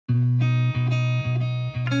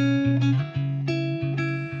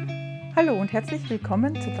und herzlich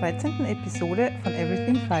willkommen zur 13. Episode von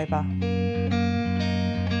Everything Fiber.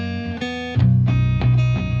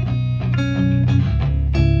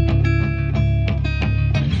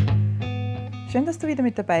 Schön, dass du wieder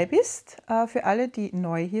mit dabei bist. Für alle, die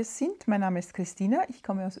neu hier sind, mein Name ist Christina, ich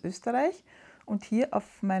komme aus Österreich und hier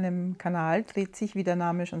auf meinem Kanal dreht sich, wie der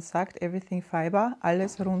Name schon sagt, Everything Fiber,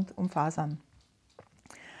 alles rund um Fasern.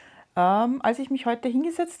 Als ich mich heute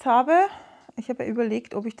hingesetzt habe, ich habe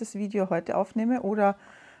überlegt, ob ich das Video heute aufnehme oder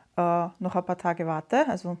noch ein paar Tage warte,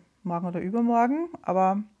 also morgen oder übermorgen,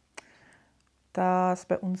 aber da es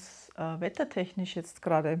bei uns wettertechnisch jetzt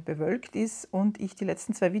gerade bewölkt ist und ich die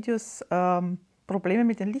letzten 2 Videos Probleme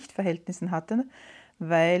mit den Lichtverhältnissen hatte,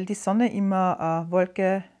 weil die Sonne immer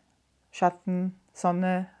Wolke, Schatten,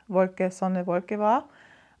 Sonne, Wolke war,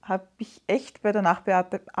 habe ich echt bei der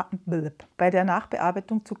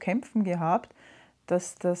Nachbearbeitung zu kämpfen gehabt,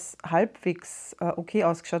 dass das halbwegs okay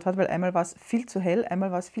ausgeschaut hat, weil einmal war es viel zu hell,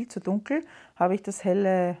 einmal war es viel zu dunkel, habe ich das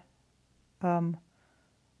Helle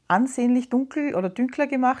ansehnlich dunkel oder dünkler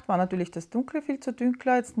gemacht, war natürlich das Dunkle viel zu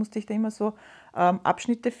dünkler. Jetzt musste ich da immer so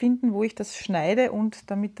Abschnitte finden, wo ich das schneide und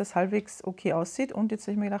damit das halbwegs okay aussieht. Und jetzt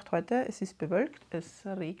habe ich mir gedacht, heute, es ist bewölkt, es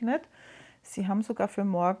regnet. Sie haben sogar für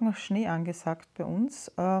morgen Schnee angesagt bei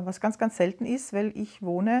uns, was ganz, ganz selten ist, weil ich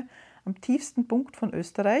wohne am tiefsten Punkt von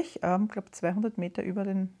Österreich, ich glaube 200 Meter über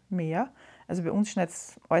dem Meer. Also bei uns schneit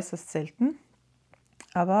es äußerst selten,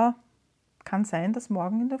 aber kann sein, dass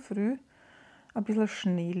morgen in der Früh ein bisschen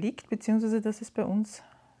Schnee liegt, beziehungsweise dass es bei uns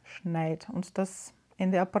schneit. Und das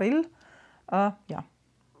Ende April,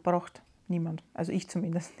 braucht niemand. Also ich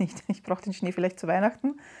zumindest nicht. Ich brauche den Schnee vielleicht zu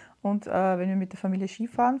Weihnachten und wenn wir mit der Familie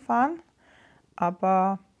Skifahren fahren,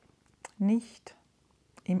 aber nicht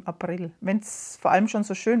im April. Wenn es vor allem schon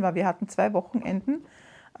so schön war. Wir hatten 2 Wochenenden,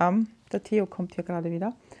 der Theo kommt hier gerade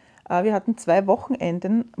wieder, wir hatten 2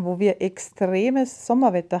 Wochenenden, wo wir extremes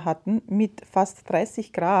Sommerwetter hatten mit fast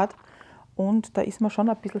 30 Grad. Und da ist man schon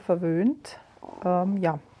ein bisschen verwöhnt.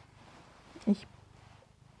 Ich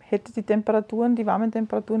hätte die warmen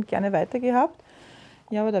Temperaturen gerne weiter gehabt.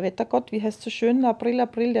 Ja, aber der Wettergott, wie heißt es so schön,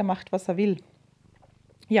 April, der macht, was er will.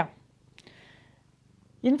 Ja.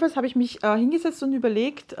 Jedenfalls habe ich mich hingesetzt und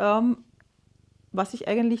überlegt, was ich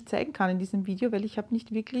eigentlich zeigen kann in diesem Video, weil ich habe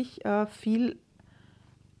nicht wirklich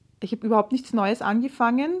ich habe überhaupt nichts Neues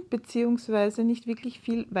angefangen, beziehungsweise nicht wirklich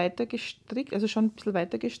viel weiter gestrickt, also schon ein bisschen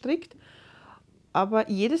weiter gestrickt. Aber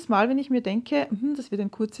jedes Mal, wenn ich mir denke, das wird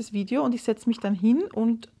ein kurzes Video und ich setze mich dann hin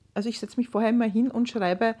ich setze mich vorher immer hin und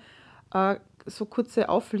schreibe so kurze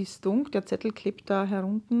Auflistung, der Zettel klebt da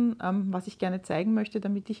herunten, was ich gerne zeigen möchte,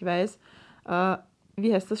 damit ich weiß,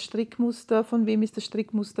 wie heißt das Strickmuster, von wem ist das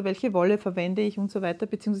Strickmuster, welche Wolle verwende ich und so weiter,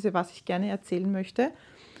 beziehungsweise was ich gerne erzählen möchte.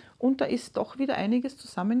 Und da ist doch wieder einiges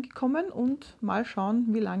zusammengekommen und mal schauen,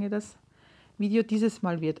 wie lange das Video dieses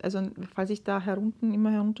Mal wird. Also falls ich da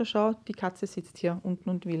immer herunterschaue, die Katze sitzt hier unten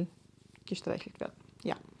und will gestreichelt werden.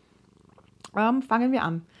 Ja, fangen wir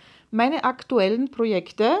an. Meine aktuellen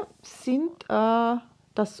Projekte sind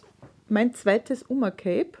mein zweites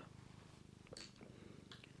Cape.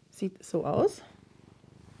 Sieht so aus.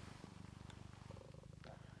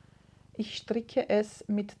 Ich stricke es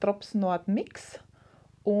mit Drops Nord Mix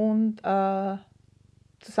und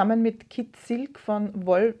zusammen mit Kit Silk von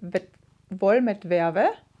Woll mit Werbe.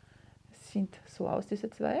 Sieht so aus,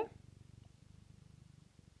 diese 2.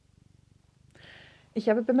 Ich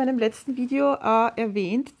habe bei meinem letzten Video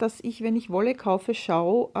erwähnt, dass ich, wenn ich Wolle kaufe,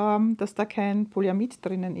 schaue, dass da kein Polyamid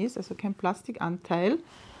drinnen ist, also kein Plastikanteil.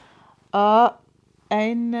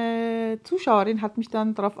 Eine Zuschauerin hat mich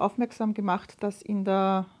dann darauf aufmerksam gemacht, dass in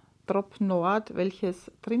der Drop Nord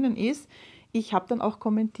welches drinnen ist. Ich habe dann auch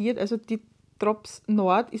kommentiert, also die Drops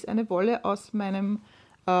Nord ist eine Wolle aus meinem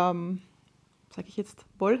sage ich jetzt,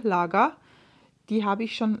 Wolllager. Die habe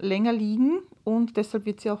ich schon länger liegen und deshalb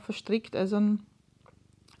wird sie auch verstrickt. Also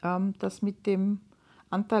das mit dem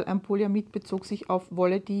Anteil an Polyamid bezog sich auf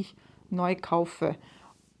Wolle, die ich neu kaufe.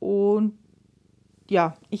 Und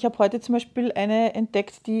ja, ich habe heute zum Beispiel eine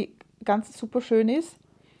entdeckt, die ganz super schön ist.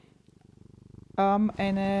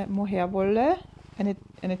 Eine Mohairwolle,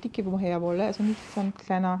 eine dicke Mohairwolle, also nicht so ein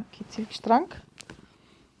kleiner Silkstrang.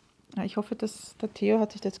 Ich hoffe, dass der Theo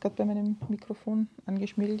hat sich jetzt gerade bei meinem Mikrofon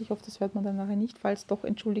angeschmiegelt. Ich hoffe, das hört man dann nachher nicht. Falls doch,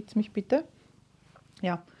 entschuldigt es mich bitte.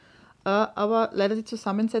 Ja, aber leider die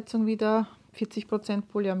Zusammensetzung wieder 40%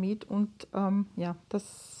 Polyamid und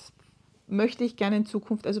das möchte ich gerne in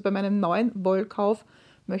Zukunft, also bei meinem neuen Wollkauf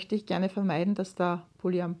möchte ich gerne vermeiden, dass da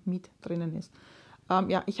Polyamid drinnen ist.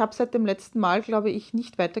 Ich habe seit dem letzten Mal, glaube ich,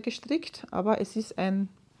 nicht weiter gestrickt, aber es ist ein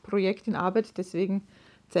Projekt in Arbeit, deswegen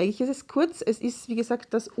zeige ich es kurz. Es ist, wie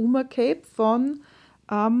gesagt, das Cape von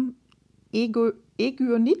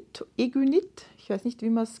Egynit. Ich weiß nicht, wie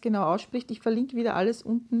man es genau ausspricht. Ich verlinke wieder alles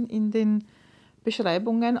unten in den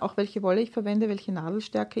Beschreibungen, auch welche Wolle ich verwende, welche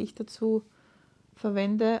Nadelstärke ich dazu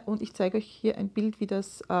verwende. Und ich zeige euch hier ein Bild, wie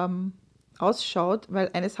das ausschaut, weil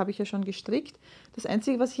eines habe ich ja schon gestrickt. Das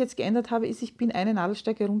Einzige, was ich jetzt geändert habe, ist, ich bin eine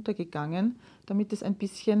Nadelstärke runtergegangen, damit es ein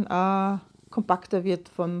bisschen kompakter wird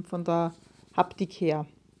von der Haptik her.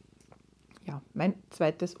 Ja, mein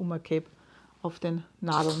zweites Ummercape auf den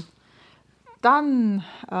Nadeln. Dann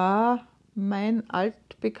mein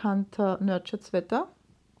altbekannter Nurture-Sweater.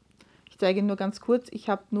 Ich zeige ihn nur ganz kurz. Ich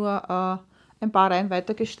habe nur ein paar Reihen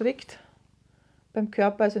weiter gestrickt beim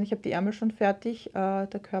Körper. Also ich habe die Ärmel schon fertig. Der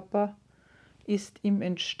Körper ist im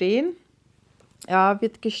Entstehen.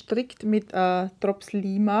 Wird gestrickt mit Drops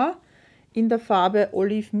Lima in der Farbe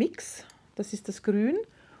Olive Mix. Das ist das Grün.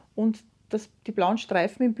 Und die blauen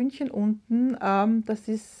Streifen im Bündchen unten, das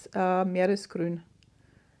ist Meeresgrün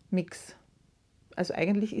Mix. Also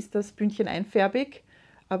eigentlich ist das Bündchen einfärbig,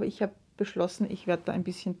 aber ich habe beschlossen, ich werde da ein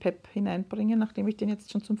bisschen Pep hineinbringen, nachdem ich den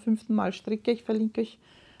jetzt schon zum 5. Mal stricke. Ich verlinke euch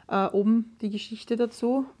oben die Geschichte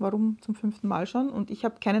dazu, warum zum 5. Mal schon. Und ich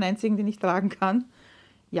habe keinen einzigen, den ich tragen kann.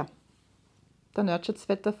 Ja, der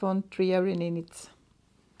Nurture-Sweater von Tria Renenitz.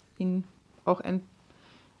 Auch ein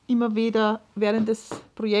immer wieder währendes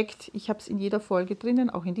Projekt. Ich habe es in jeder Folge drinnen,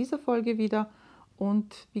 auch in dieser Folge wieder.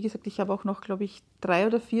 Und wie gesagt, ich habe auch noch, glaube ich, 3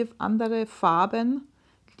 oder 4 andere Farben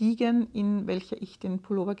liegen, in welcher ich den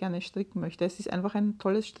Pullover gerne stricken möchte. Es ist einfach ein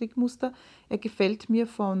tolles Strickmuster. Er gefällt mir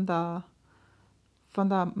von der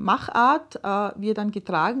Machart, wie er dann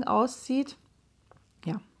getragen aussieht.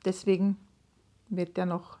 Ja, deswegen wird der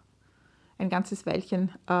noch ein ganzes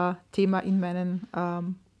Weilchen Thema in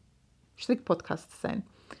meinen Strickpodcasts sein.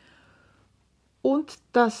 Und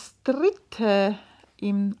das dritte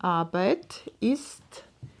in Arbeit ist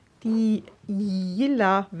die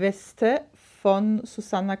Jilla-Weste von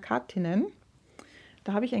Susanna Kartinen.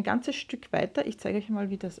 Da habe ich ein ganzes Stück weiter. Ich zeige euch mal,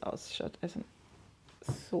 wie das ausschaut. Also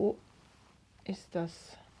so ist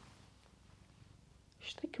das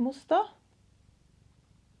Strickmuster.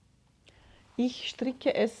 Ich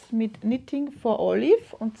stricke es mit Knitting for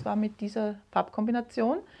Olive und zwar mit dieser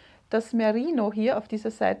Farbkombination. Das Merino hier auf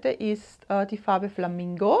dieser Seite ist die Farbe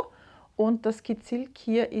Flamingo und das Kit Silk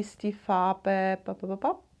hier ist die Farbe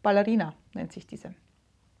Ballerina, nennt sich diese.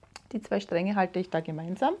 Die 2 Stränge halte ich da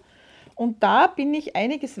gemeinsam. Und da bin ich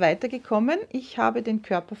einiges weiter gekommen. Ich habe den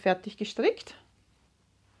Körper fertig gestrickt.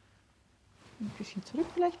 Ein bisschen zurück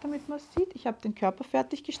vielleicht, damit man es sieht. Ich habe den Körper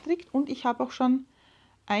fertig gestrickt und ich habe auch schon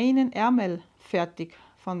einen Ärmel fertig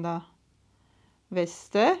von der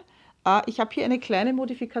Weste. Ich habe hier eine kleine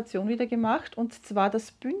Modifikation wieder gemacht und zwar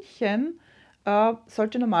das Bündchen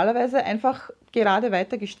sollte normalerweise einfach gerade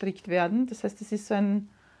weiter gestrickt werden. Das heißt, es ist so ein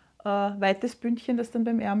weites Bündchen, das dann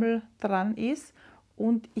beim Ärmel dran ist.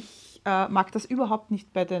 Und ich mag das überhaupt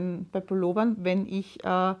nicht bei Pullovern, wenn ich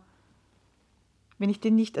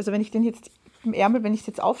den jetzt im Ärmel, wenn ich es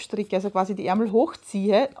jetzt aufstricke, also quasi die Ärmel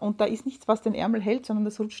hochziehe und da ist nichts, was den Ärmel hält, sondern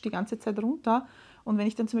das rutscht die ganze Zeit runter. Und wenn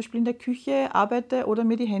ich dann zum Beispiel in der Küche arbeite oder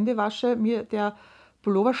mir die Hände wasche, mir der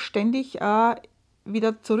Pullover ständig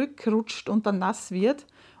wieder zurückrutscht und dann nass wird.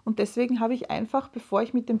 Und deswegen habe ich einfach, bevor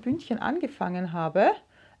ich mit dem Bündchen angefangen habe,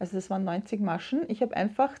 also das waren 90 Maschen, ich habe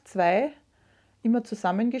einfach 2 immer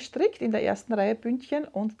zusammengestrickt, in der ersten Reihe Bündchen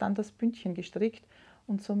und dann das Bündchen gestrickt.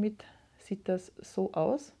 Und somit sieht das so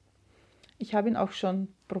aus. Ich habe ihn auch schon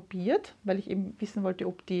probiert, weil ich eben wissen wollte,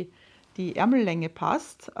 ob die Ärmellänge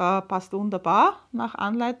passt. Passt wunderbar nach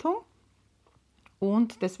Anleitung.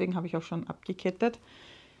 Und deswegen habe ich auch schon abgekettet.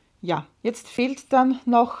 Ja, jetzt fehlt dann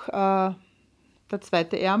noch der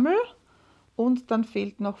zweite Ärmel und dann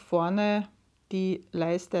fehlt noch vorne die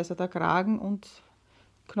Leiste, also der Kragen und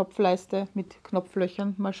Knopfleiste mit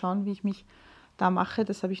Knopflöchern. Mal schauen, wie ich mich da mache.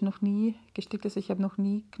 Das habe ich noch nie gestrickt. Also ich habe noch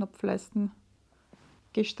nie Knopfleisten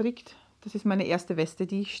gestrickt. Das ist meine erste Weste,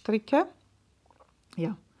 die ich stricke.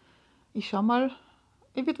 Ja, ich schaue mal.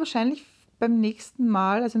 Ich werde wahrscheinlich beim nächsten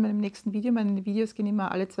Mal, also in meinem nächsten Video, meine Videos gehen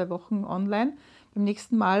immer alle 2 Wochen online, beim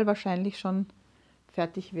nächsten Mal wahrscheinlich schon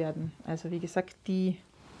fertig werden. Also wie gesagt, die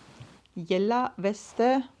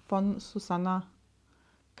Jella-Weste von Susanna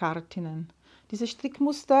Kartinen. Dieses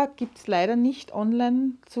Strickmuster gibt es leider nicht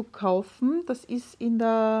online zu kaufen. Das ist in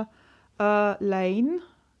der Line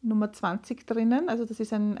Nummer 20 drinnen. Also das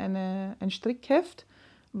ist ein Strickheft,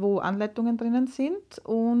 wo Anleitungen drinnen sind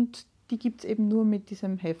und die gibt es eben nur mit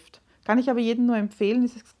diesem Heft. Kann ich aber jedem nur empfehlen.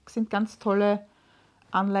 Es sind ganz tolle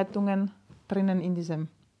Anleitungen drinnen in diesem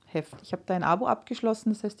Heft. Ich habe da ein Abo abgeschlossen,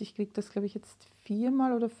 das heißt, ich kriege das, glaube ich, jetzt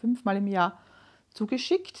 4-mal oder 5-mal im Jahr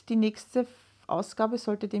zugeschickt. Die nächste Ausgabe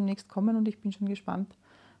sollte demnächst kommen und ich bin schon gespannt,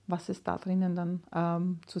 was es da drinnen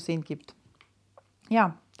dann zu sehen gibt.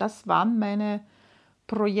 Ja, das waren meine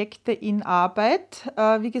Projekte in Arbeit.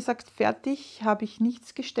 Wie gesagt, fertig habe ich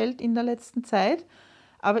nichts gestellt in der letzten Zeit,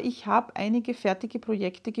 aber ich habe einige fertige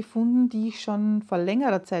Projekte gefunden, die ich schon vor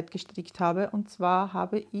längerer Zeit gestrickt habe. Und zwar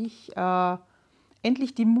habe ich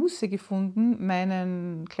endlich die Muße gefunden,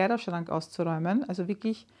 meinen Kleiderschrank auszuräumen, also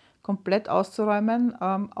wirklich komplett auszuräumen,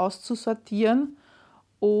 auszusortieren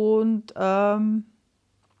und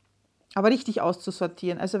aber richtig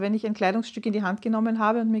auszusortieren. Also wenn ich ein Kleidungsstück in die Hand genommen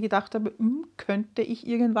habe und mir gedacht habe, könnte ich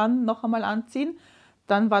irgendwann noch einmal anziehen,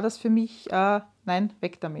 dann war das für mich, nein,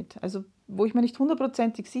 weg damit. Also wo ich mir nicht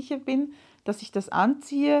hundertprozentig sicher bin, dass ich das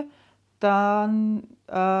anziehe, dann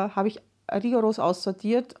habe ich rigoros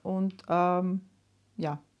aussortiert und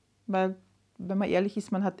ja, weil, wenn man ehrlich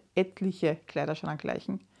ist, man hat etliche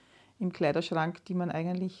Kleiderschrankleichen im Kleiderschrank, die man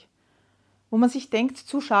eigentlich, wo man sich denkt,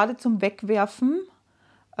 zu schade zum Wegwerfen,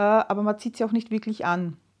 aber man zieht sie auch nicht wirklich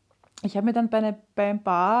an. Ich habe mir dann bei ein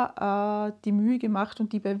paar die Mühe gemacht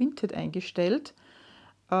und die bei Vinted eingestellt.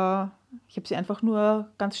 Ich habe sie einfach nur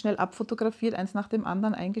ganz schnell abfotografiert, eins nach dem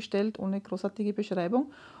anderen eingestellt, ohne großartige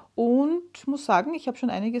Beschreibung. Und muss sagen, ich habe schon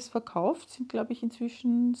einiges verkauft, sind, glaube ich,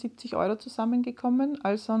 inzwischen 70 € zusammengekommen.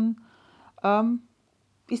 Also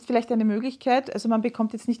ist vielleicht eine Möglichkeit. Also man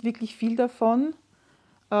bekommt jetzt nicht wirklich viel davon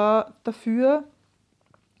dafür.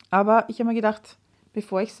 Aber ich habe mir gedacht,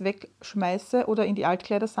 bevor ich es wegschmeiße oder in die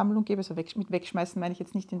Altkleidersammlung gebe, also mit wegschmeißen meine ich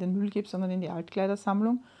jetzt nicht in den Müll gebe, sondern in die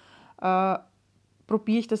Altkleidersammlung,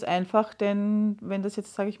 probiere ich das einfach, denn wenn das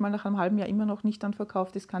jetzt, sage ich mal, nach einem halben Jahr immer noch nicht dann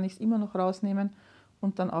verkauft ist, kann ich es immer noch rausnehmen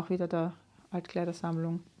und dann auch wieder der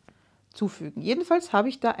Altkleidersammlung zufügen. Jedenfalls habe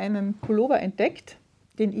ich da einen Pullover entdeckt,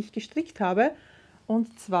 den ich gestrickt habe,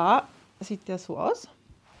 und zwar sieht der so aus.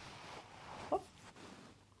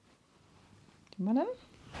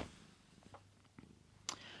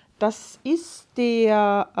 Das ist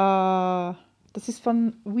das ist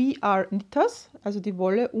von We Are Knitters, also die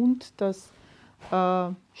Wolle und das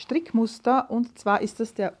Strickmuster, und zwar ist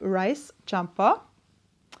das der Rice Jumper.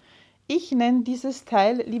 Ich nenne dieses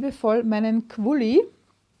Teil liebevoll meinen Quulli,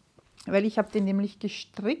 weil ich habe den nämlich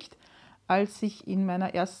gestrickt, als ich in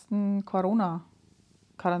meiner ersten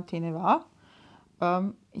Corona-Quarantäne war.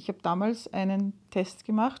 Ich habe damals einen Test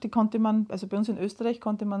gemacht, die konnte man, also bei uns in Österreich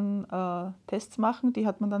konnte man Tests machen, die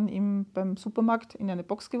hat man dann beim Supermarkt in eine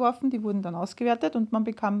Box geworfen, die wurden dann ausgewertet und man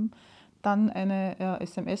bekam dann eine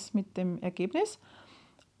SMS mit dem Ergebnis.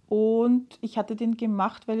 Und ich hatte den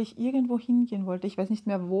gemacht, weil ich irgendwo hingehen wollte, ich weiß nicht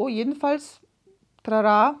mehr wo, jedenfalls,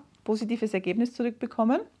 trara, positives Ergebnis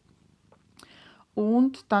zurückbekommen.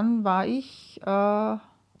 Und dann war ich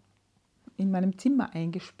in meinem Zimmer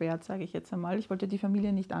eingesperrt, sage ich jetzt einmal. Ich wollte die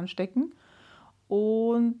Familie nicht anstecken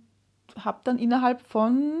und habe dann innerhalb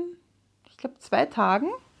von, ich glaube, 2 Tagen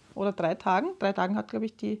oder 3 Tagen, 3 Tagen hat, glaube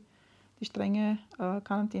ich, die strenge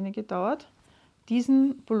Quarantäne gedauert,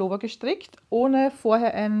 diesen Pullover gestrickt, ohne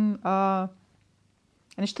vorher eine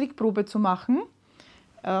Strickprobe zu machen.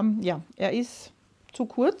 Ja, er ist zu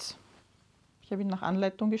kurz. Ich habe ihn nach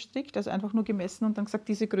Anleitung gestrickt, also einfach nur gemessen und dann gesagt,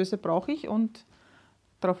 diese Größe brauche ich und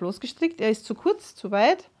drauf losgestrickt. Er ist zu kurz, zu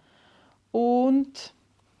weit und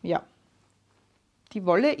ja, die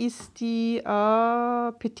Wolle ist die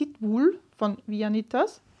Petit Wool von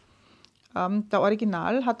Vianitas. Der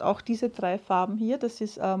Original hat auch diese 3 Farben hier, das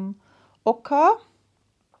ist Ocker,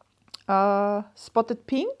 Spotted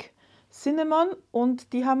Pink, Cinnamon,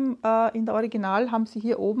 und die haben in der Original haben sie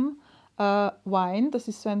hier oben Wine, das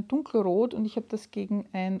ist so ein dunkelrot, und ich habe das gegen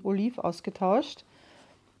ein Oliv ausgetauscht.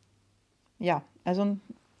 Ja, also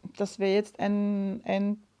das wäre jetzt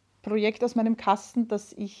ein Projekt aus meinem Kasten,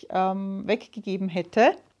 das ich weggegeben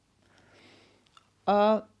hätte.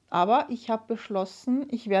 Aber ich habe beschlossen,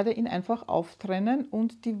 ich werde ihn einfach auftrennen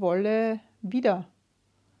und die Wolle wieder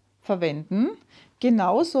verwenden.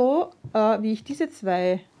 Genauso wie ich diese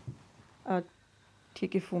 2 hier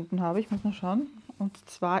gefunden habe. Ich muss mal schauen. Und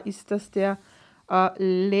zwar ist das der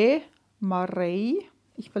Le Marais.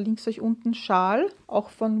 Ich verlinke es euch unten. Schal, auch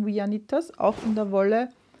von Vianitas, auch in der Wolle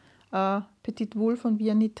Petit Wool von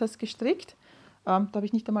Vianitas gestrickt. Da habe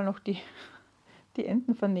ich nicht einmal noch die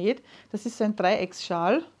Enden vernäht. Das ist so ein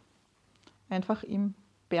Dreiecksschal, einfach im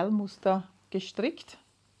Perlmuster gestrickt.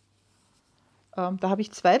 Da habe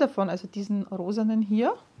ich 2 davon, also diesen rosanen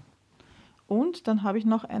hier. Und dann habe ich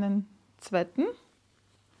noch einen zweiten,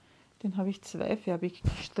 den habe ich zweifärbig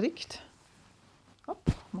gestrickt. Hopp,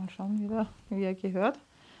 mal schauen, wie er gehört.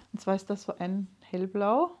 Und zwar ist das so ein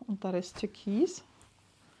hellblau und der Rest türkis.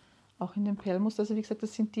 Auch in dem Perlmuster. Also wie gesagt,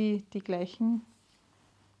 das sind die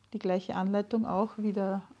gleiche Anleitung auch wie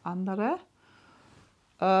der andere.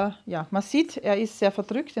 ja, man sieht, er ist sehr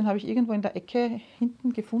verdrückt, den habe ich irgendwo in der Ecke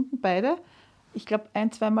hinten gefunden, beide. Ich glaube,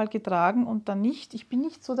 ein-, zweimal getragen und dann nicht. Ich bin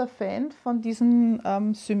nicht so der Fan von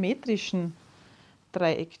diesen symmetrischen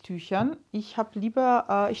Dreiecktüchern. Ich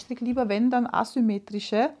stricke lieber, wenn, dann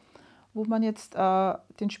asymmetrische, wo man jetzt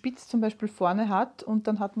den Spitz zum Beispiel vorne hat und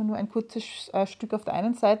dann hat man nur ein kurzes Stück auf der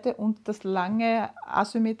einen Seite und das lange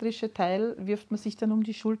asymmetrische Teil wirft man sich dann um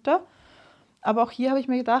die Schulter. Aber auch hier habe ich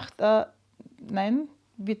mir gedacht, nein,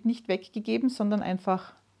 wird nicht weggegeben, sondern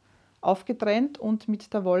einfach aufgetrennt und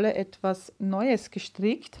mit der Wolle etwas Neues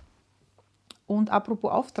gestrickt. Und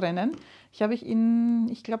apropos Auftrennen,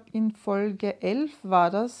 ich glaube in Folge 11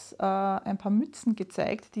 war das, ein paar Mützen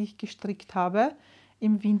gezeigt, die ich gestrickt habe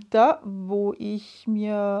im Winter, wo ich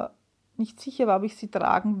mir nicht sicher war, ob ich sie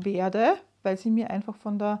tragen werde, weil sie mir einfach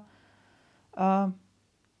von der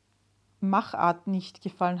Machart nicht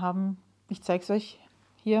gefallen haben. Ich zeige es euch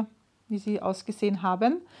hier, wie sie ausgesehen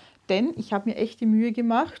haben, denn ich habe mir echt die Mühe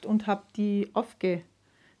gemacht und habe die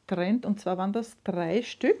aufgetrennt, und zwar waren das 3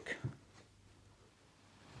 Stück.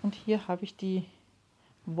 Und hier habe ich die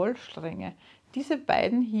Wollstränge. Diese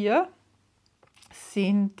beiden hier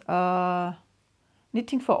sind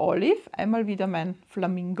Knitting for Olive, einmal wieder mein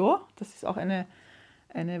Flamingo. Das ist auch eine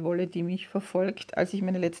Wolle, die mich verfolgt, als ich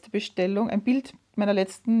meine letzte Bestellung, ein Bild meiner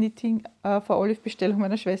letzten Knitting for Olive Bestellung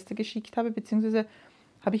meiner Schwester geschickt habe, beziehungsweise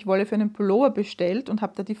habe ich Wolle für einen Pullover bestellt und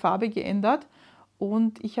habe da die Farbe geändert.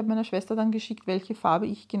 Und ich habe meiner Schwester dann geschickt, welche Farbe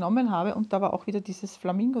ich genommen habe. Und da war auch wieder dieses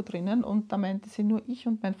Flamingo drinnen. Und da meinte sie nur ich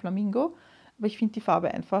und mein Flamingo. Aber ich finde die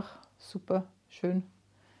Farbe einfach super schön,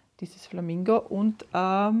 dieses Flamingo. Und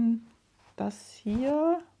das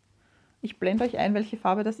hier, ich blende euch ein, welche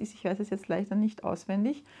Farbe das ist. Ich weiß es jetzt leider nicht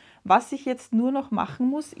auswendig. Was ich jetzt nur noch machen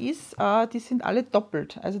muss, ist, die sind alle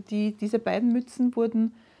doppelt. Also diese beiden Mützen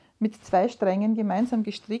wurden mit 2 Strängen gemeinsam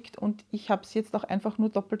gestrickt. Und ich habe sie jetzt auch einfach nur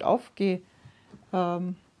doppelt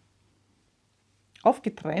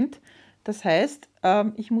aufgetrennt. Das heißt,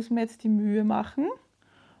 ich muss mir jetzt die Mühe machen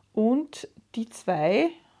und die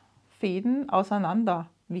 2 Fäden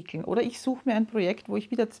auseinander wickeln. Oder ich suche mir ein Projekt, wo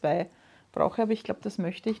ich wieder 2 brauche, aber ich glaube, das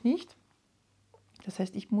möchte ich nicht. Das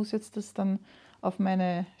heißt, ich muss jetzt das dann auf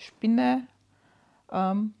meine Spinne,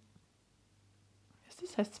 das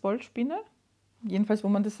heißt Wollspinne, jedenfalls, wo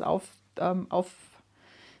man das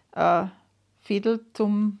fädelt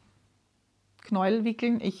zum Knäuel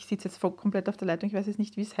wickeln. Ich sitze jetzt komplett auf der Leitung, ich weiß jetzt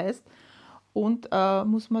nicht, wie es heißt. Und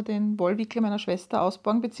muss man den Wollwickler meiner Schwester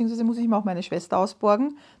ausborgen, beziehungsweise muss ich mir auch meine Schwester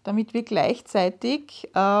ausborgen, damit wir gleichzeitig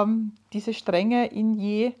diese Stränge in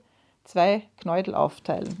je 2 Knäudel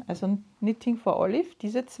aufteilen. Also Knitting for Olive,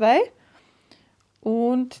 diese 2.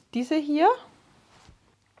 Und diese hier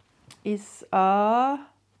ist ja,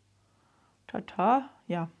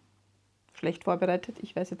 schlecht vorbereitet.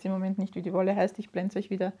 Ich weiß jetzt im Moment nicht, wie die Wolle heißt. Ich blende es euch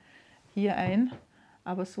wieder hier ein.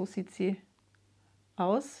 Aber so sieht sie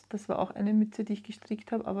aus. Das war auch eine Mütze, die ich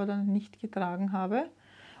gestrickt habe, aber dann nicht getragen habe.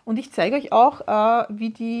 Und ich zeige euch auch, wie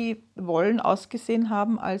die Wollen ausgesehen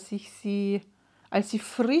haben, als sie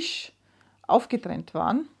frisch aufgetrennt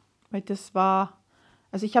waren. Weil das war,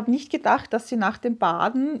 also ich habe nicht gedacht, dass sie nach dem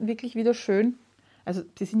Baden wirklich wieder schön, also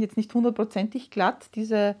sie sind jetzt nicht 100%ig glatt,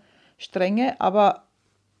 diese Stränge, aber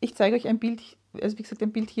ich zeige euch ein Bild, also wie gesagt,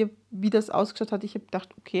 ein Bild hier, wie das ausgeschaut hat. Ich habe gedacht,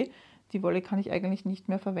 okay, die Wolle kann ich eigentlich nicht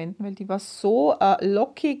mehr verwenden, weil die war so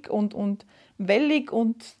lockig und wellig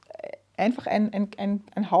und einfach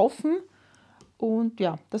ein Haufen. Und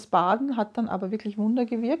ja, das Baden hat dann aber wirklich Wunder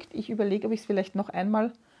gewirkt. Ich überlege, ob ich es vielleicht noch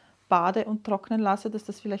einmal bade und trocknen lasse, dass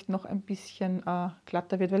das vielleicht noch ein bisschen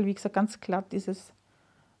glatter wird, weil wie gesagt, ganz glatt ist es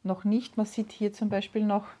noch nicht. Man sieht hier zum Beispiel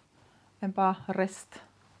noch ein paar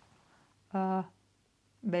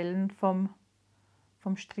Restwellen vom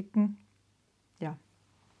Stricken. Ja,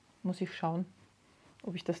 muss ich schauen,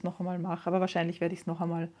 ob ich das noch einmal mache. Aber wahrscheinlich werde ich es noch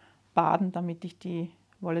einmal baden, damit ich die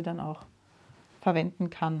Wolle dann auch verwenden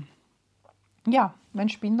kann. Ja, mein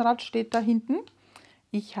Spinnrad steht da hinten.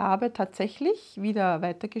 Ich habe tatsächlich wieder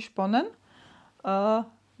weitergesponnen.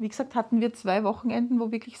 Wie gesagt, hatten wir 2 Wochenenden,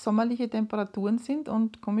 wo wirklich sommerliche Temperaturen sind.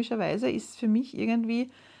 Und komischerweise ist für mich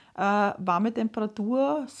irgendwie warme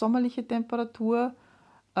Temperatur, sommerliche Temperatur,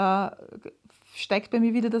 steigt bei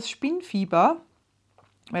mir wieder das Spinnfieber.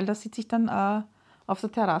 Weil da sitze ich dann auf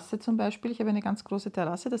der Terrasse zum Beispiel. Ich habe eine ganz große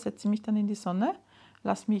Terrasse, da setze ich mich dann in die Sonne,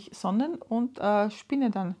 lasse mich sonnen und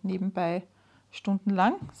spinne dann nebenbei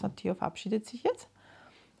stundenlang. Hier verabschiedet sich jetzt.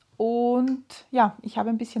 Und ja, ich habe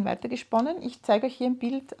ein bisschen weiter gesponnen. Ich zeige euch hier ein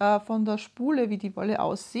Bild von der Spule, wie die Wolle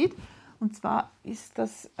aussieht. Und zwar ist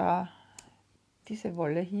das diese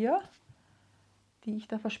Wolle hier, die ich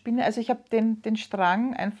da verspinne. Also ich habe den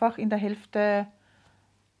Strang einfach in der Hälfte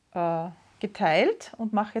geteilt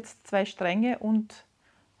und mache jetzt 2 Stränge und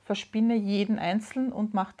verspinne jeden einzeln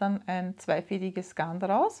und mache dann ein zweifädiges Garn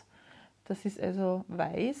daraus. Das ist also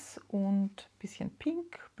weiß und ein bisschen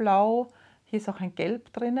pink, blau. Hier ist auch ein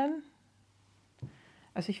Gelb drinnen.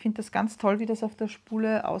 Also ich finde das ganz toll, wie das auf der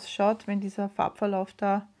Spule ausschaut, wenn dieser Farbverlauf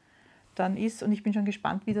da dann ist. Und ich bin schon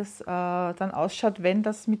gespannt, wie das dann ausschaut, wenn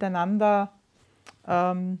das miteinander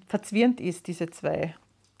verzwirnt ist, diese 2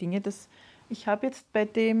 Dinge. Ich habe jetzt bei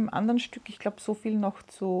dem anderen Stück, ich glaube, so viel noch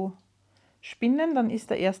zu spinnen. Dann ist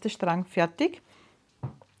der erste Strang fertig.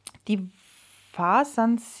 Die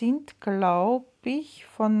Fasern sind, glaube ich,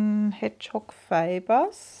 von Hedgehog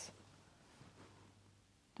Fibers.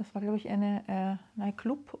 Das war, glaube ich, ein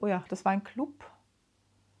Club. Oh ja, das war ein Club.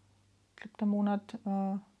 Ich glaube, der Monat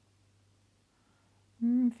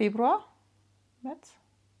Februar,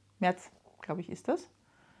 März, glaube ich, ist das.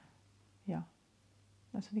 Ja,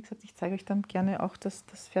 also wie gesagt, ich zeige euch dann gerne auch das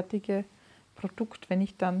fertige Produkt, wenn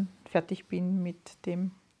ich dann fertig bin mit dem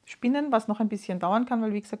Spinnen, was noch ein bisschen dauern kann,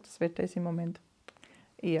 weil wie gesagt, das Wetter ist im Moment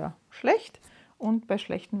eher schlecht und bei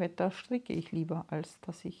schlechtem Wetter stricke ich lieber, als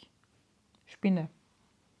dass ich spinne.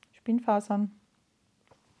 Spinnfasern,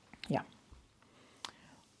 ja.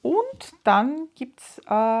 Und dann gibt es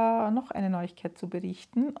noch eine Neuigkeit zu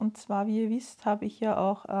berichten. Und zwar, wie ihr wisst, habe ich ja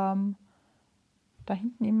auch da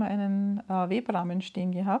hinten immer einen Webrahmen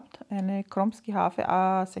stehen gehabt. Eine Kromski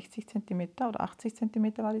Habe 60 cm oder 80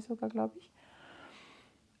 cm war die sogar, glaube ich.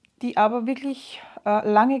 Die aber wirklich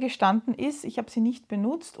lange gestanden ist. Ich habe sie nicht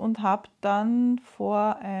benutzt und habe dann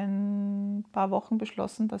vor ein paar Wochen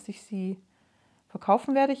beschlossen, dass ich sie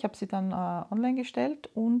verkaufen werde. Ich habe sie dann online gestellt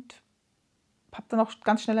und habe dann auch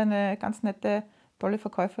ganz schnell eine ganz nette, tolle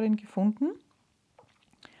Verkäuferin gefunden.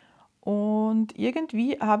 Und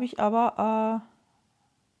irgendwie habe ich aber,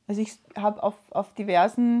 also ich habe auf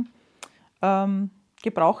diversen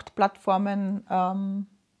Gebrauchtplattformen,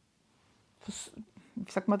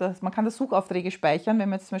 wie sagt man das, man kann da Suchaufträge speichern, wenn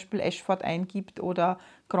man jetzt zum Beispiel Ashford eingibt oder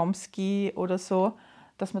Kromski oder so,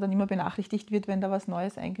 dass man dann immer benachrichtigt wird, wenn da was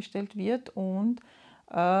Neues eingestellt wird. Und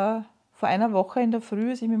vor einer Woche in der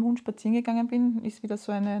Früh, als ich mit dem Hund spazieren gegangen bin, ist wieder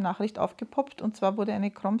so eine Nachricht aufgepoppt. Und zwar wurde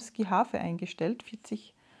eine Kromski Habe eingestellt,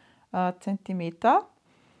 40 cm.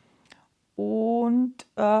 Und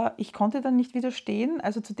ich konnte dann nicht widerstehen.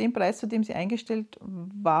 Also zu dem Preis, zu dem sie eingestellt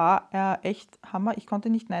war, echt Hammer. Ich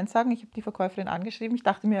konnte nicht Nein sagen. Ich habe die Verkäuferin angeschrieben. Ich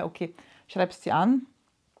dachte mir, okay, schreibst sie an.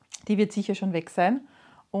 Die wird sicher schon weg sein.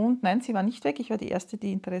 Und nein, sie war nicht weg. Ich war die Erste,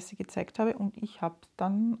 die Interesse gezeigt habe und ich habe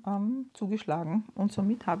dann zugeschlagen. Und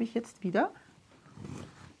somit habe ich jetzt wieder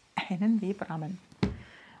einen Webrahmen.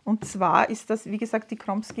 Und zwar ist das, wie gesagt, die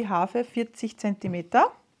Kromski Habe 40 cm.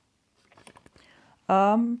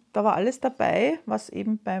 Da war alles dabei, was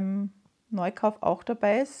eben beim Neukauf auch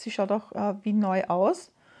dabei ist. Sie schaut auch wie neu aus.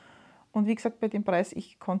 Und wie gesagt, bei dem Preis,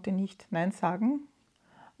 ich konnte nicht Nein sagen.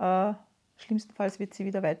 Schlimmstenfalls wird sie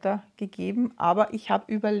wieder weitergegeben, aber ich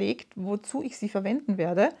habe überlegt, wozu ich sie verwenden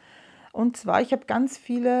werde. Und zwar, ich habe ganz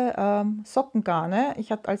viele Sockengarne.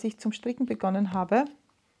 Als ich zum Stricken begonnen habe,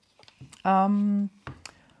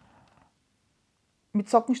 mit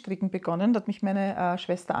Sockenstricken begonnen. Da hat mich meine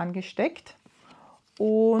Schwester angesteckt.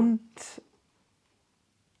 Und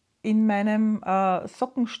in meinem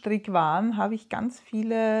Sockenstrickwahn habe ich ganz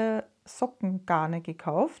viele Sockengarne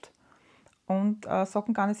gekauft. Und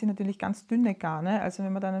Sockengarne sind natürlich ganz dünne Garne, also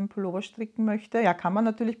wenn man dann einen Pullover stricken möchte, ja, kann man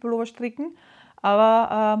natürlich Pullover stricken,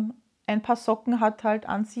 aber ein paar Socken hat halt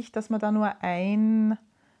an sich, dass man da nur einen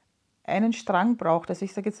Strang braucht. Also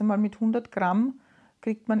ich sage jetzt einmal, mit 100 Gramm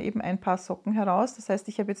kriegt man eben ein paar Socken heraus. Das heißt,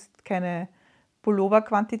 ich habe jetzt keine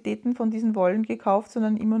Pullover-Quantitäten von diesen Wollen gekauft,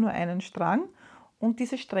 sondern immer nur einen Strang. Und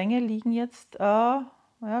diese Stränge liegen jetzt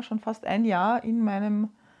schon fast ein Jahr in meinem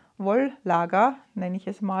Wolllager, nenne ich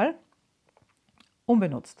es mal,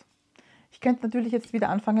 unbenutzt. Ich könnte natürlich jetzt wieder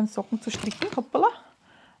anfangen, Socken zu stricken, hoppala,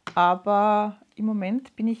 aber im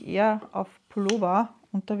Moment bin ich eher auf Pullover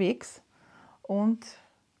unterwegs und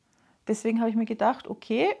deswegen habe ich mir gedacht,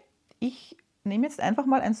 okay, ich nehme jetzt einfach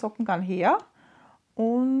mal ein Sockengarn her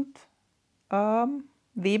und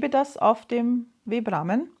webe das auf dem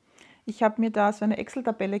Webrahmen. Ich habe mir da so eine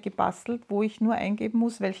Excel-Tabelle gebastelt, wo ich nur eingeben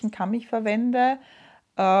muss, welchen Kamm ich verwende,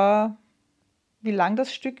 wie lang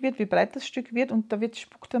das Stück wird, wie breit das Stück wird und da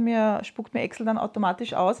spuckt mir Excel dann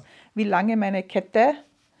automatisch aus, wie lange meine Kette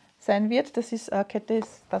sein wird. Kette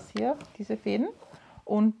ist das hier, diese Fäden,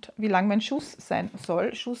 und wie lang mein Schuss sein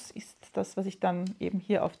soll. Schuss ist das, was ich dann eben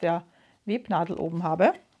hier auf der Webnadel oben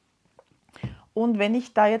habe. Und wenn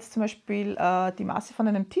ich da jetzt zum Beispiel die Maße von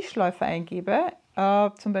einem Tischläufer eingebe,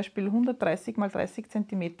 zum Beispiel 130 x 30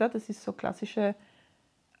 cm, das ist so klassische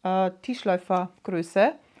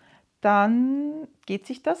Tischläufergröße, dann geht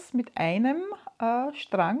sich das mit einem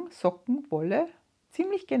Strang Sockenwolle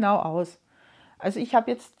ziemlich genau aus. Also ich habe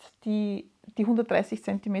jetzt die 130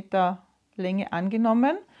 cm Länge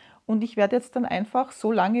angenommen und ich werde jetzt dann einfach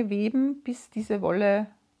so lange weben, bis diese Wolle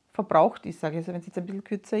verbraucht ist, sage ich. Also wenn es jetzt ein bisschen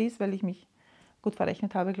kürzer ist, weil ich mich gut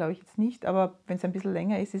verrechnet habe, glaube ich jetzt nicht, aber wenn es ein bisschen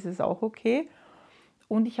länger ist, ist es auch okay.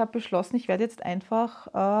 Und ich habe beschlossen, ich werde jetzt einfach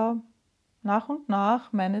nach und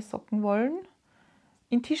nach meine Sockenwollen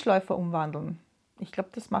in Tischläufer umwandeln. Ich glaube,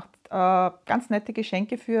 das macht ganz nette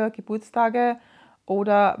Geschenke für Geburtstage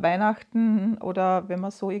oder Weihnachten oder wenn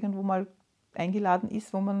man so irgendwo mal eingeladen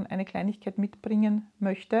ist, wo man eine Kleinigkeit mitbringen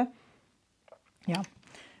möchte. Ja,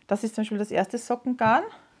 das ist zum Beispiel das erste Sockengarn.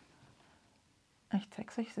 Ich zeige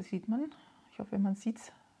es euch, das sieht man. Ich hoffe, man sieht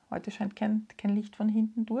es. Heute scheint kein Licht von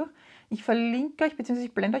hinten durch. Ich verlinke euch, beziehungsweise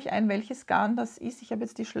ich blende euch ein, welches Garn das ist. Ich habe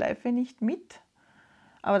jetzt die Schleife nicht mit,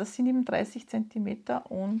 aber das sind eben 30 cm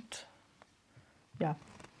und ja,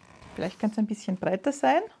 vielleicht könnte es ein bisschen breiter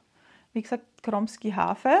sein. Wie gesagt,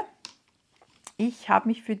 Habe. Ich habe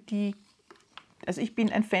mich für die, also ich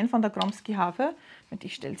bin ein Fan von der Habe. Und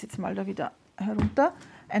ich stelle es jetzt mal da wieder herunter.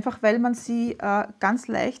 Einfach weil man sie ganz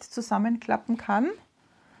leicht zusammenklappen kann.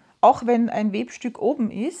 Auch wenn ein Webstück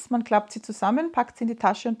oben ist, man klappt sie zusammen, packt sie in die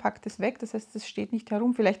Tasche und packt es weg. Das heißt, es steht nicht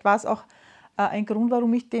herum. Vielleicht war es auch ein Grund,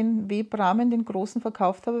 warum ich den Webrahmen, den großen,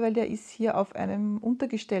 verkauft habe, weil der ist hier auf einem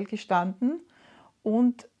Untergestell gestanden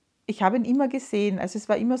und ich habe ihn immer gesehen. Also es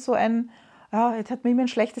war immer so ein, ja, jetzt hat mir immer ein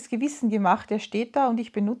schlechtes Gewissen gemacht. Der steht da und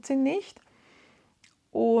ich benutze ihn nicht.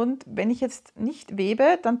 Und wenn ich jetzt nicht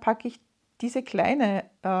webe, dann packe ich diese kleine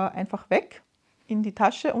einfach weg in die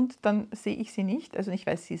Tasche und dann sehe ich sie nicht. Also ich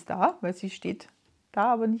weiß, sie ist da, weil sie steht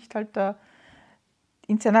da, aber nicht halt da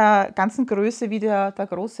in seiner ganzen Größe wie der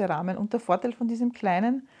große Rahmen. Und der Vorteil von diesem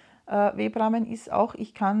kleinen Webrahmen ist auch,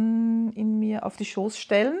 ich kann ihn mir auf die Schoß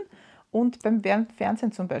stellen und beim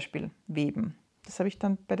Fernsehen zum Beispiel weben. Das habe ich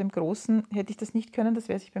dann bei dem großen, hätte ich das nicht können, das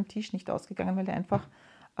wäre sich beim Tisch nicht ausgegangen, weil der einfach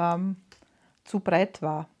zu breit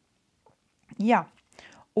war. Ja.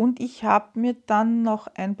 Und ich habe mir dann noch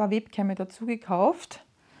ein paar Webkämme dazu gekauft.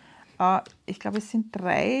 Ich glaube, es sind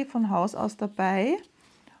 3 von Haus aus dabei.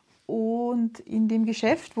 Und in dem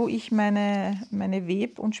Geschäft, wo ich meine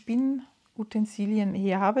Web- und Spinnutensilien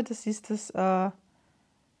her habe, das ist das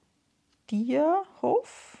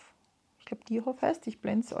Dierhof. Ich glaube, Dierhof heißt, ich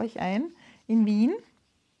blende es euch ein, in Wien.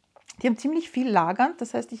 Die haben ziemlich viel lagernd.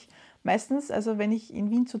 Das heißt, ich meistens, also wenn ich in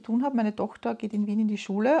Wien zu tun habe, meine Tochter geht in Wien in die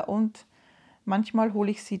Schule und manchmal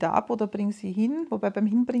hole ich sie da ab oder bringe sie hin, wobei beim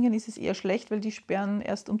Hinbringen ist es eher schlecht, weil die sperren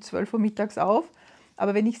erst um 12 Uhr mittags auf.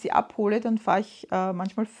 Aber wenn ich sie abhole, dann fahre ich fahre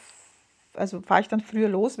ich dann früher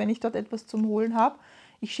los, wenn ich dort etwas zum Holen habe.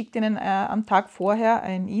 Ich schicke denen am Tag vorher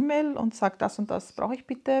ein E-Mail und sage, das und das brauche ich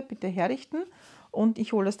bitte herrichten. Und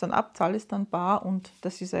ich hole es dann ab, zahle es dann bar und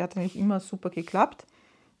das ist ja natürlich immer super geklappt.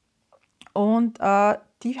 Und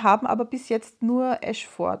die haben aber bis jetzt nur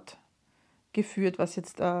Ashford geführt, was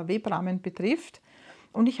jetzt Webrahmen betrifft.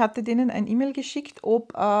 Und ich hatte denen ein E-Mail geschickt,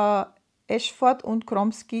 ob Ashford und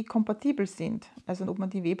Kromsky kompatibel sind. Also ob man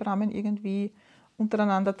die Webrahmen irgendwie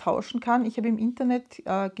untereinander tauschen kann. Ich habe im Internet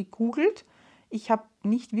gegoogelt. Ich habe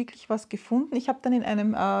nicht wirklich was gefunden. Ich habe dann in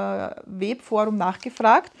einem Webforum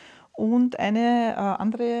nachgefragt und eine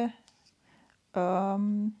andere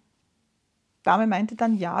Dame meinte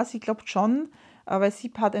dann, ja, sie glaubt schon, weil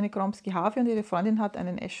sie hat eine Kromsky-Habe und ihre Freundin hat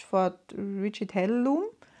einen Ashford Rigid Hell-Loom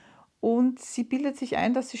und sie bildet sich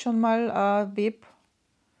ein, dass sie schon mal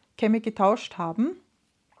Webkämme getauscht haben.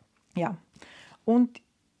 Ja, und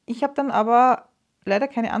ich habe dann aber leider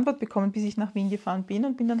keine Antwort bekommen, bis ich nach Wien gefahren bin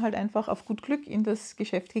und bin dann halt einfach auf gut Glück in das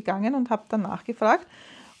Geschäft gegangen und habe dann nachgefragt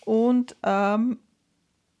und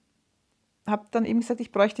habe dann eben gesagt,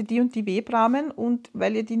 ich bräuchte die und die Webrahmen und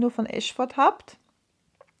weil ihr die nur von Ashford habt,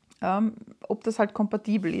 ob das halt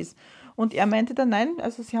kompatibel ist. Und er meinte dann, nein,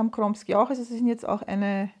 also sie haben Kromsky auch, also sie sind jetzt auch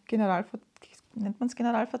eine nennt man es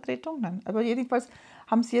Generalvertretung? Nein, aber jedenfalls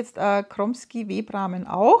haben sie jetzt Kromsky Webrahmen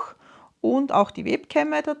auch und auch die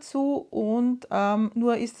Webkämme dazu und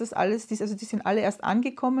nur ist das alles, also die sind alle erst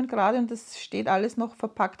angekommen gerade und das steht alles noch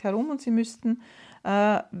verpackt herum und sie müssten,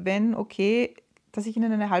 wenn okay, dass ich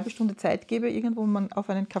ihnen eine halbe Stunde Zeit gebe, irgendwo man auf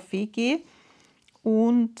einen Café gehe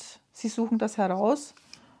und sie suchen das heraus.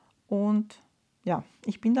 Und ja,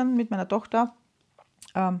 ich bin dann mit meiner Tochter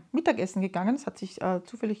Mittagessen gegangen. Es hat sich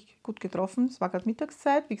zufällig gut getroffen. Es war gerade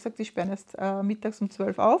Mittagszeit. Wie gesagt, sie sperren erst mittags um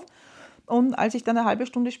 12 auf. Und als ich dann eine halbe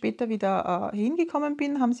Stunde später wieder hingekommen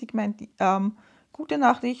bin, haben sie gemeint, gute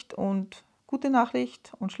Nachricht und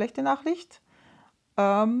schlechte Nachricht.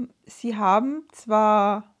 Sie haben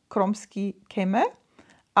zwar Kromsky-Kämme,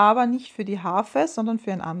 aber nicht für die Harfe, sondern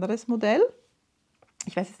für ein anderes Modell.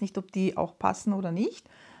 Ich weiß jetzt nicht, ob die auch passen oder nicht,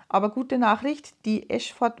 aber gute Nachricht, die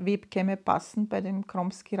Ashford-Webkämme passen bei dem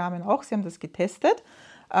Kromsky-Rahmen auch. Sie haben das getestet.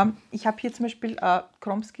 Ich habe hier zum Beispiel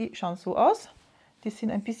Kromsky, schauen so aus. Die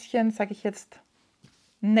sind ein bisschen, sage ich jetzt,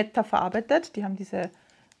 netter verarbeitet. Die haben diese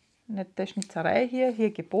nette Schnitzerei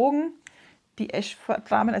hier gebogen. Die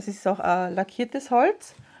Ashford-Rahmen, also es ist auch lackiertes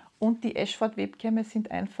Holz. Und die Ashford-Webkämme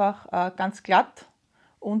sind einfach ganz glatt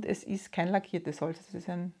und es ist kein lackiertes Holz. Es ist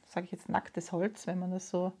ein, sage ich jetzt, nacktes Holz, wenn man das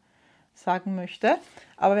so sagen möchte.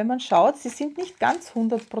 Aber wenn man schaut, sie sind nicht ganz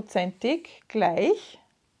hundertprozentig gleich,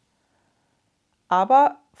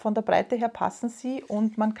 aber von der Breite her passen sie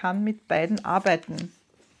und man kann mit beiden arbeiten.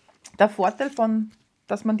 Der Vorteil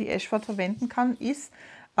dass man die Ashford verwenden kann, ist,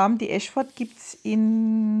 die Ashford gibt es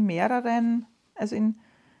in mehreren, also in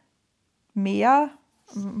mehr,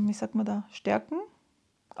 wie sagt man da, Stärken,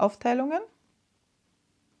 Aufteilungen.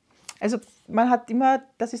 Also man hat immer,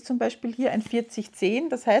 das ist zum Beispiel hier ein 40-10,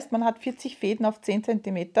 das heißt, man hat 40 Fäden auf 10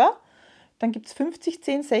 cm. Dann gibt es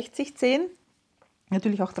 50-10, 60-10,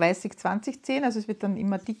 natürlich auch 30-20-10, also es wird dann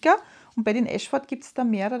immer dicker. Und bei den Ashford gibt es da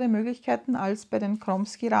mehrere Möglichkeiten als bei den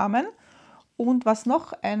Kromsky-Rahmen. Und was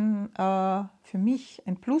noch für mich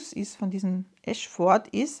ein Plus ist von diesem Ashford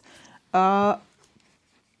ist, der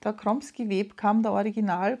Kromsky Webkamm, der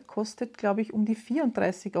Original, kostet, glaube ich, um die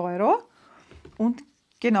 34 € und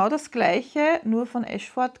genau das gleiche, nur von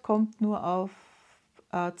Ashford, kommt nur auf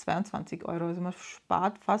 22 €. Also man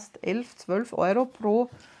spart fast 11, 12 € pro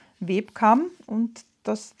Webkamm und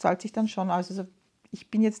das zahlt sich dann schon aus. Also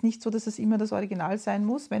ich bin jetzt nicht so, dass es immer das Original sein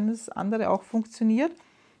muss. Wenn das andere auch funktioniert,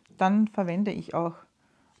 dann verwende ich auch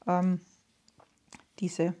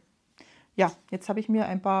diese. Ja, jetzt habe ich mir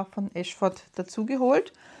ein paar von Ashford dazu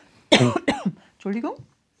geholt. Entschuldigung,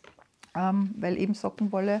 weil eben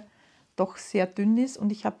Sockenwolle doch sehr dünn ist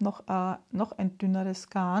und ich habe noch ein dünneres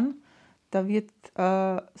Garn. Da wird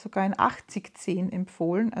sogar ein 80-10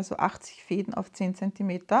 empfohlen, also 80 Fäden auf 10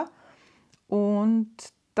 cm. Und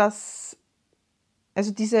das,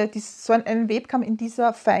 also so einen Webkamm in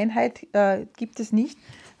dieser Feinheit gibt es nicht,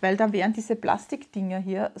 weil da wären diese Plastikdinger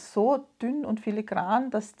hier so dünn und filigran,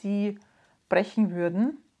 dass die brechen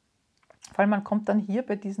würden. Vor allem man kommt dann hier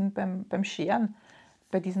beim Scheren,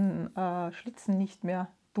 bei diesen Schlitzen nicht mehr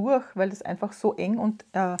durch, weil das einfach so eng und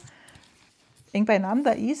eng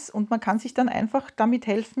beieinander ist und man kann sich dann einfach damit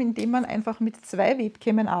helfen, indem man einfach mit 2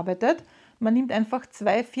 Webkämmen arbeitet. Man nimmt einfach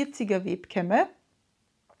 2 40er Webkämme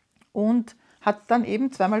und hat dann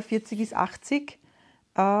eben 2 mal 40 ist 80,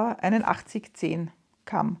 einen 80-10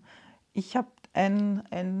 Kamm. Ich habe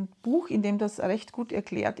ein Buch, in dem das recht gut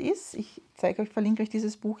erklärt ist. Ich verlinke euch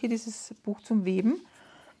dieses Buch hier, dieses Buch zum Weben.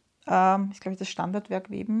 Ich glaube, das Standardwerk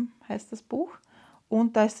Weben heißt das Buch.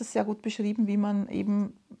 Und da ist das sehr gut beschrieben, wie man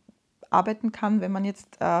eben arbeiten kann, wenn man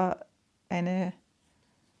jetzt ein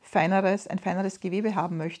feineres Gewebe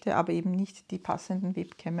haben möchte, aber eben nicht die passenden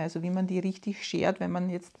Webkämme. Also wie man die richtig schert, wenn man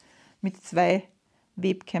jetzt mit 2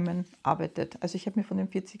 Webkämmen arbeitet. Also ich habe mir von dem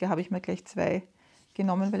 40er habe ich mir gleich 2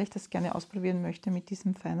 genommen, weil ich das gerne ausprobieren möchte mit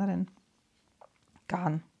diesem feineren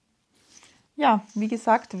Garn. Ja, wie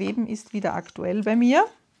gesagt, Weben ist wieder aktuell bei mir.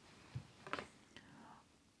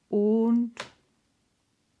 Und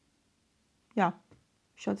ja,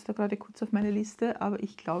 ich schaue jetzt da gerade kurz auf meine Liste, aber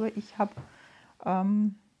ich glaube, ich habe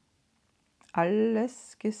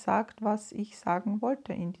alles gesagt, was ich sagen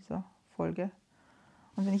wollte in dieser Folge.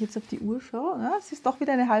 Und wenn ich jetzt auf die Uhr schaue, na, es ist doch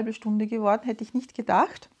wieder eine halbe Stunde geworden, hätte ich nicht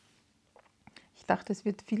gedacht. Ich dachte, es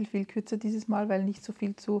wird viel, viel kürzer dieses Mal, weil nicht so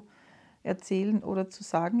viel zu erzählen oder zu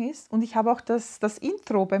sagen ist. Und ich habe auch das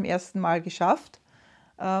Intro beim ersten Mal geschafft.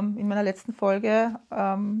 In meiner letzten Folge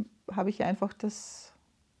habe ich einfach das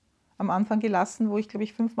am Anfang gelassen, wo ich, glaube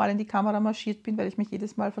ich, 5 Mal in die Kamera marschiert bin, weil ich mich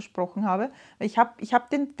jedes Mal versprochen habe. Weil ich hab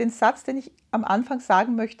den Satz, den ich am Anfang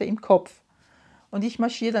sagen möchte, im Kopf. Und ich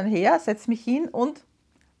marschiere dann her, setze mich hin und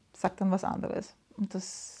sage dann was anderes. Und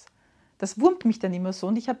das wurmt mich dann immer so.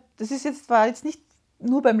 Und war jetzt nicht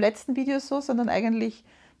nur beim letzten Video so, sondern eigentlich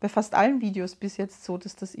bei fast allen Videos bis jetzt so,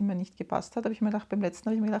 dass das immer nicht gepasst hat. Beim letzten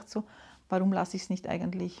habe ich mir gedacht, so, warum lasse ich es nicht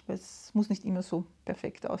eigentlich? Weil es muss nicht immer so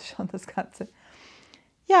perfekt ausschauen, das Ganze.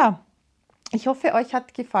 Ja, ich hoffe, euch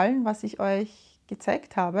hat gefallen, was ich euch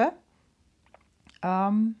gezeigt habe. Es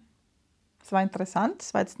war interessant,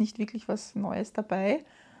 es war jetzt nicht wirklich was Neues dabei,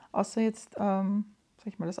 außer jetzt, sag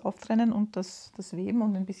ich mal, das Auftrennen und das Weben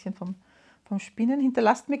und ein bisschen vom Spinnen.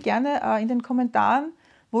 Hinterlasst mir gerne in den Kommentaren,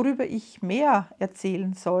 worüber ich mehr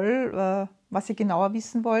erzählen soll, was ihr genauer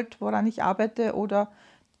wissen wollt, woran ich arbeite oder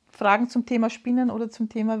Fragen zum Thema Spinnen oder zum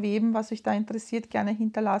Thema Weben, was euch da interessiert, gerne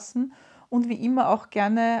hinterlassen. Und wie immer auch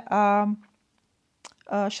gerne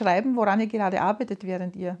schreiben, woran ihr gerade arbeitet,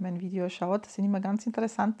 während ihr mein Video schaut. Das sind immer ganz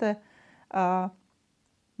interessante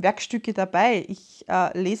Werkstücke dabei. Ich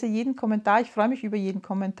lese jeden Kommentar, ich freue mich über jeden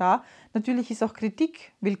Kommentar. Natürlich ist auch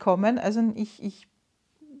Kritik willkommen. Also ich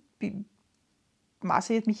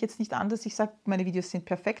maße mich jetzt nicht an, dass ich sage, meine Videos sind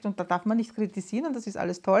perfekt und da darf man nicht kritisieren und das ist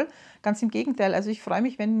alles toll. Ganz im Gegenteil. Also ich freue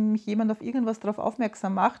mich, wenn mich jemand auf irgendwas darauf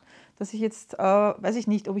aufmerksam macht, dass ich jetzt, weiß ich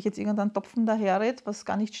nicht, ob ich jetzt irgendeinen Topfen daherrede, was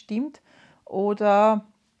gar nicht stimmt, oder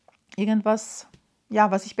irgendwas,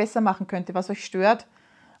 ja, was ich besser machen könnte, was euch stört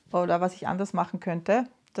oder was ich anders machen könnte.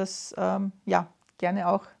 Das, ja, gerne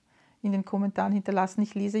auch in den Kommentaren hinterlassen.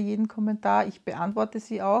 Ich lese jeden Kommentar, ich beantworte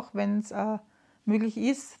sie auch, wenn es möglich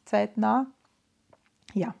ist, zeitnah.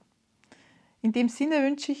 Ja, in dem Sinne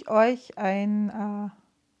wünsche ich euch ein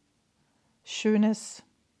schönes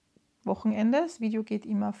Wochenende. Das Video geht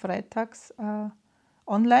immer freitags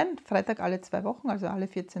online, Freitag alle 2 Wochen, also alle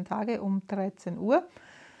 14 Tage um 13 Uhr.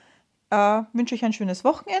 Wünsche euch ein schönes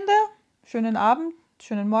Wochenende, schönen Abend,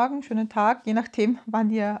 schönen Morgen, schönen Tag, je nachdem, wann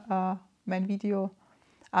ihr mein Video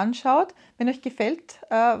anschaut. Wenn euch gefällt,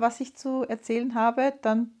 was ich zu erzählen habe,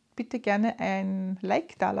 dann bitte gerne ein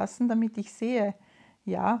Like dalassen, damit ich sehe,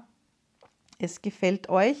 ja, es gefällt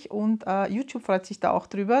euch, und YouTube freut sich da auch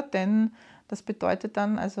drüber, denn das bedeutet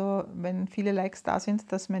dann, also wenn viele Likes da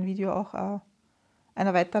sind, dass mein Video auch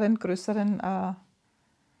einer weiteren, größeren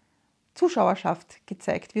Zuschauerschaft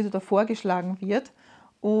gezeigt wird oder vorgeschlagen wird.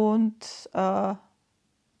 Und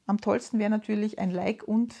am tollsten wäre natürlich ein Like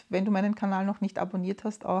und, wenn du meinen Kanal noch nicht abonniert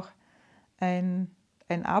hast, auch ein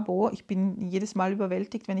Abo. Ich bin jedes Mal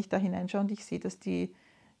überwältigt, wenn ich da hineinschaue und ich sehe, dass ich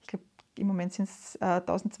glaube, im Moment sind es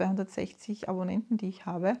 1260 Abonnenten, die ich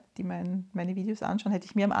habe, die meine Videos anschauen. Hätte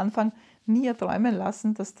ich mir am Anfang nie erträumen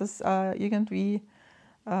lassen, dass das irgendwie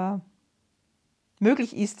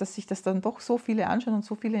möglich ist, dass sich das dann doch so viele anschauen und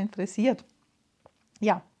so viele interessiert.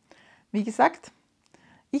 Ja, wie gesagt,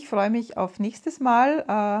 ich freue mich auf nächstes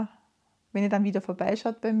Mal, wenn ihr dann wieder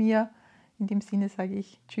vorbeischaut bei mir. In dem Sinne sage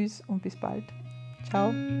ich Tschüss und bis bald.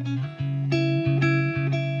 Ciao.